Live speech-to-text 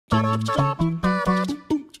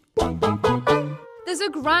There's a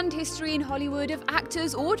grand history in Hollywood of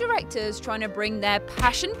actors or directors trying to bring their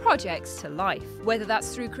passion projects to life. Whether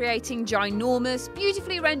that's through creating ginormous,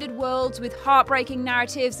 beautifully rendered worlds with heartbreaking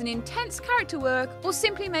narratives and intense character work, or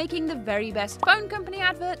simply making the very best phone company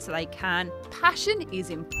adverts they can, passion is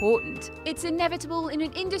important. It's inevitable in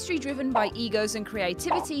an industry driven by egos and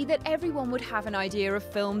creativity that everyone would have an idea of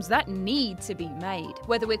films that need to be made.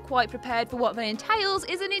 Whether we're quite prepared for what that entails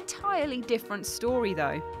is an entirely different story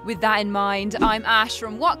though. With that in mind, I'm Ash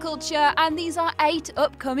from What Culture, and these are 8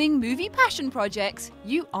 upcoming movie passion projects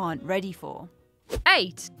you aren't ready for.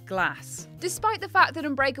 8. Glass. Despite the fact that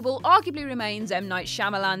Unbreakable arguably remains M. Night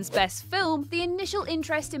Shyamalan's best film, the initial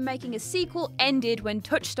interest in making a sequel ended when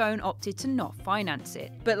Touchstone opted to not finance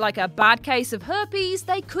it. But like a bad case of herpes,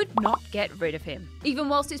 they could not get rid of him. Even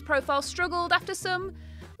whilst his profile struggled after some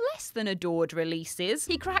less than adored releases,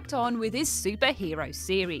 he cracked on with his superhero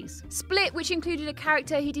series. Split, which included a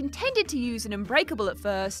character he'd intended to use in Unbreakable at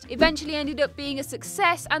first, eventually ended up being a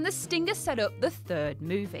success, and the stinger set up the 3rd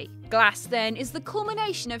movie. Glass, then, is the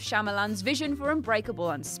culmination of Shyamalan's vision for Unbreakable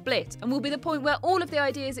and Split, and will be the point where all of the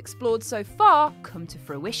ideas explored so far come to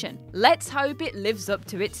fruition. Let's hope it lives up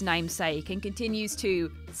to its namesake and continues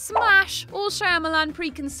to smash all Shyamalan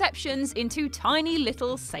preconceptions into tiny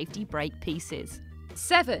little safety brake pieces.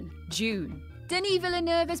 7. June. Denis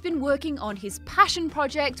Villeneuve has been working on his passion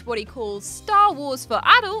project, what he calls Star Wars for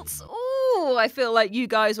adults. Ooh, I feel like you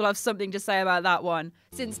guys will have something to say about that one.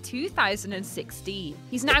 Since 2016.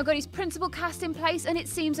 He's now got his principal cast in place, and it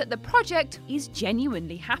seems that the project is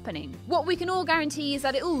genuinely happening. What we can all guarantee is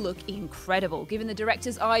that it'll look incredible, given the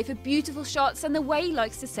director's eye for beautiful shots and the way he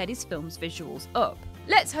likes to set his film's visuals up.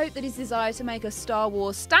 Let's hope that his desire to make a Star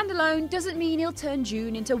Wars standalone doesn't mean he'll turn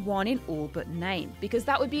Dune into one in all but name, because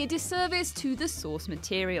that would be a disservice to the source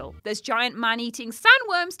material. There's giant man-eating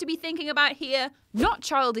sandworms to be thinking about here, not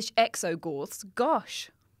childish exogorths, gosh.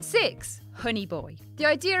 6. Honey Boy. The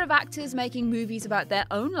idea of actors making movies about their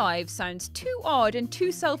own lives sounds too odd and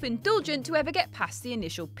too self-indulgent to ever get past the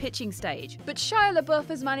initial pitching stage. But Shia LaBeouf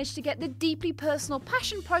has managed to get the deeply personal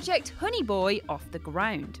passion project Honey Boy off the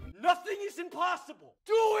ground. Nothing is impossible.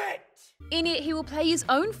 Do it! In it, he will play his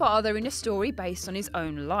own father in a story based on his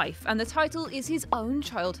own life, and the title is his own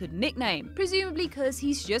childhood nickname, presumably because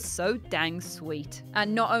he's just so dang sweet.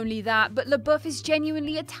 And not only that, but LaBeouf is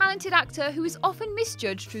genuinely a talented actor who is often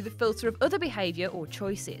misjudged through the filter of other behaviour or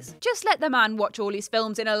choices. Just let the man watch all his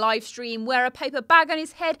films in a live stream, wear a paper bag on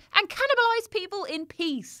his head, and cannibalise people in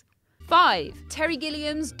peace. 5. Terry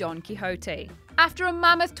Gilliam's Don Quixote. After a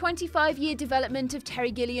mammoth 25-year development of Terry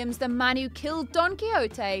Gilliam's The Man Who Killed Don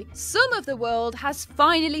Quixote, some of the world has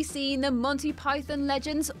finally seen the Monty Python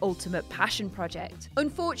legend's ultimate passion project.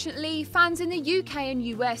 Unfortunately, fans in the UK and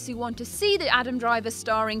US who want to see the Adam Driver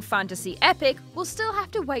starring fantasy epic will still have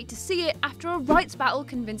to wait to see it after a rights battle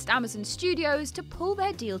convinced Amazon Studios to pull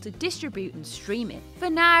their deal to distribute and stream it. For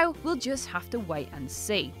now, we'll just have to wait and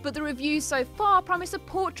see. But the reviews so far promise a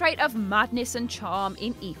portrait of madness and charm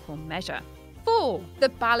in equal measure. 4. The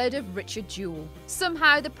Ballad of Richard Jewell.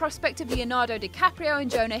 Somehow, the prospect of Leonardo DiCaprio and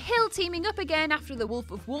Jonah Hill teaming up again after The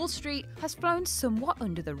Wolf of Wall Street has flown somewhat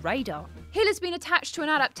under the radar. Hill has been attached to an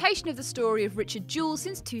adaptation of the story of Richard Jewell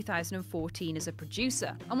since 2014 as a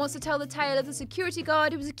producer, and wants to tell the tale of the security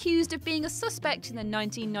guard who was accused of being a suspect in the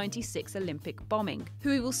 1996 Olympic bombing,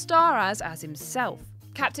 who he will star as himself.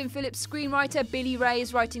 Captain Phillips' screenwriter Billy Ray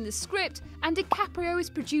is writing the script, and DiCaprio is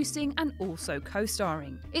producing and also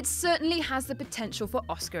co-starring. It certainly has the potential for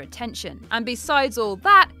Oscar attention, and besides all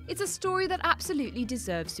that, it's a story that absolutely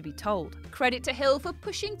deserves to be told. Credit to Hill for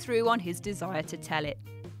pushing through on his desire to tell it.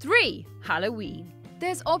 3. Halloween.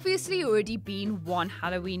 There's obviously already been one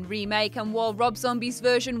Halloween remake, and while Rob Zombie's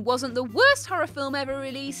version wasn't the worst horror film ever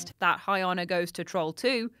released, that high honour goes to Troll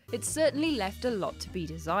 2, it certainly left a lot to be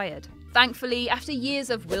desired. Thankfully, after years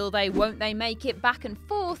of will they, won't they make it back and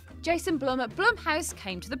forth, Jason Blum at Blumhouse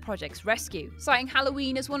came to the project's rescue, citing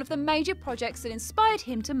Halloween as one of the major projects that inspired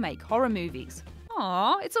him to make horror movies.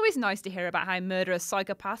 Aww, it's always nice to hear about how murderous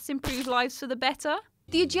psychopaths improve lives for the better.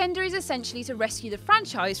 The agenda is essentially to rescue the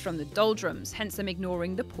franchise from the doldrums, hence them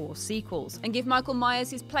ignoring the poor sequels, and give Michael Myers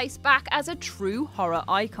his place back as a true horror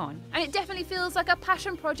icon. And it definitely feels like a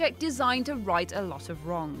passion project designed to right a lot of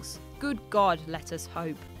wrongs. Good God, let us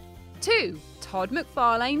hope. 2. Todd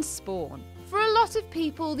McFarlane's Spawn. For a lot of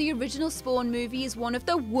people, the original Spawn movie is one of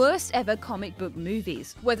the worst ever comic book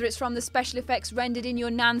movies. Whether it's from the special effects rendered in your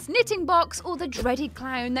nan's knitting box, or the dreaded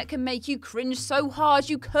clown that can make you cringe so hard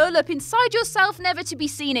you curl up inside yourself never to be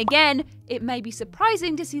seen again, it may be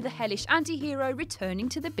surprising to see the hellish anti-hero returning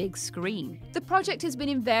to the big screen. The project has been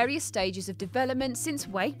in various stages of development since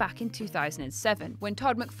way back in 2007, when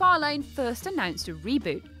Todd McFarlane first announced a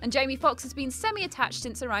reboot, and Jamie Foxx has been semi-attached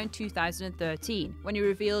since around 2013, when he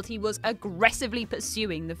revealed he was aggressively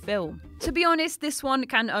pursuing the film. To be honest, this one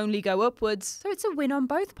can only go upwards, so it's a win on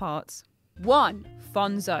both parts. 1.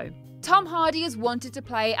 Fonzo. Tom Hardy has wanted to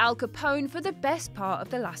play Al Capone for the best part of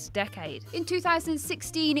the last decade. In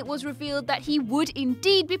 2016, it was revealed that he would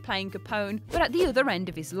indeed be playing Capone, but at the other end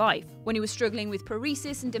of his life, when he was struggling with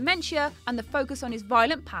paresis and dementia, and the focus on his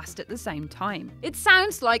violent past at the same time. It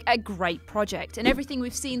sounds like a great project, and everything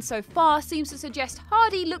we've seen so far seems to suggest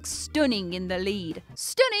Hardy looks stunning in the lead.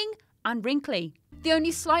 Stunning and wrinkly. The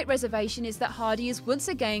only slight reservation is that Hardy is once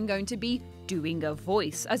again going to be doing a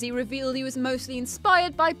voice, as he revealed he was mostly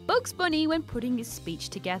inspired by Bugs Bunny when putting his speech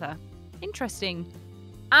together. Interesting.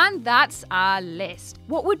 And that's our list.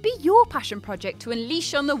 What would be your passion project to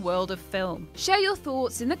unleash on the world of film? Share your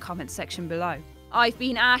thoughts in the comments section below. I've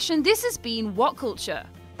been Ash, and this has been What Culture.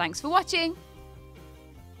 Thanks for watching.